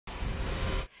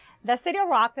The City of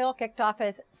Rockville kicked off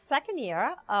its second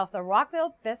year of the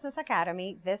Rockville Business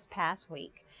Academy this past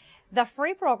week. The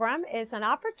free program is an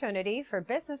opportunity for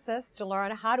businesses to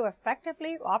learn how to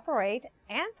effectively operate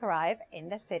and thrive in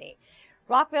the city.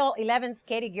 Rockville 11's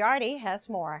Katie Ghiardi has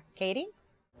more. Katie?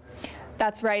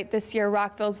 That's right. This year,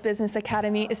 Rockville's Business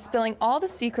Academy is spilling all the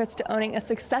secrets to owning a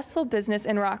successful business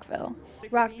in Rockville.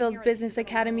 Rockville's Business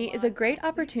Academy is a great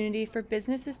opportunity for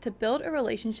businesses to build a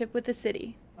relationship with the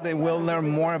city. They will learn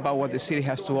more about what the city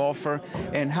has to offer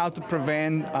and how to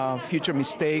prevent future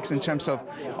mistakes in terms of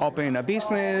opening a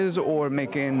business or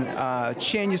making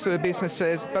changes to the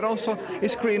businesses, but also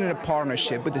it's creating a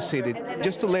partnership with the city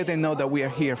just to let them know that we are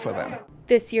here for them.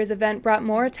 This year's event brought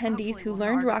more attendees who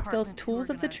learned Rockville's tools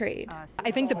of the trade.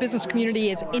 I think the business community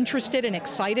is interested and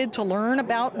excited to learn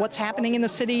about what's happening in the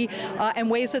city and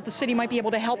ways that the city might be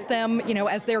able to help them,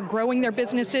 as they're growing their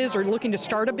businesses or looking to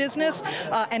start a business.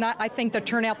 And I think the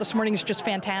turnout this morning is just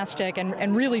fantastic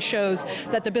and really shows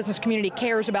that the business community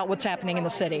cares about what's happening in the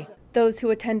city. Those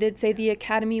who attended say the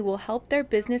Academy will help their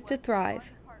business to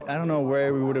thrive. I don't know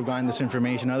where we would have gotten this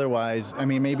information otherwise. I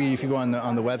mean, maybe if you go on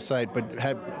the website, but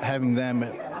having them,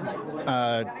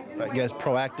 I guess,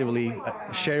 proactively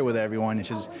share it with everyone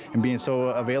and being so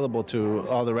available to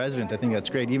all the residents, I think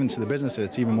that's great. Even to the businesses,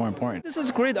 it's even more important. This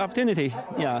is a great opportunity,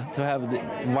 to have the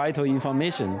vital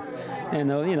information.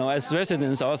 And as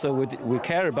residents, also we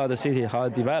care about the city, how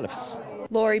it develops.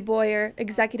 Lori Boyer,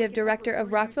 Executive Director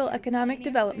of Rockville Economic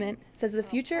Development, says the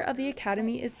future of the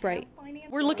Academy is bright.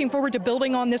 We're looking forward to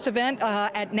building on this event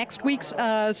at next week's,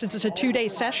 since it's a two-day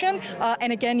session,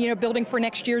 and again, building for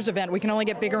next year's event. We can only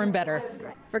get bigger and better.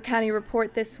 For County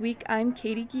Report this week, I'm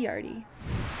Katie Ghiardi.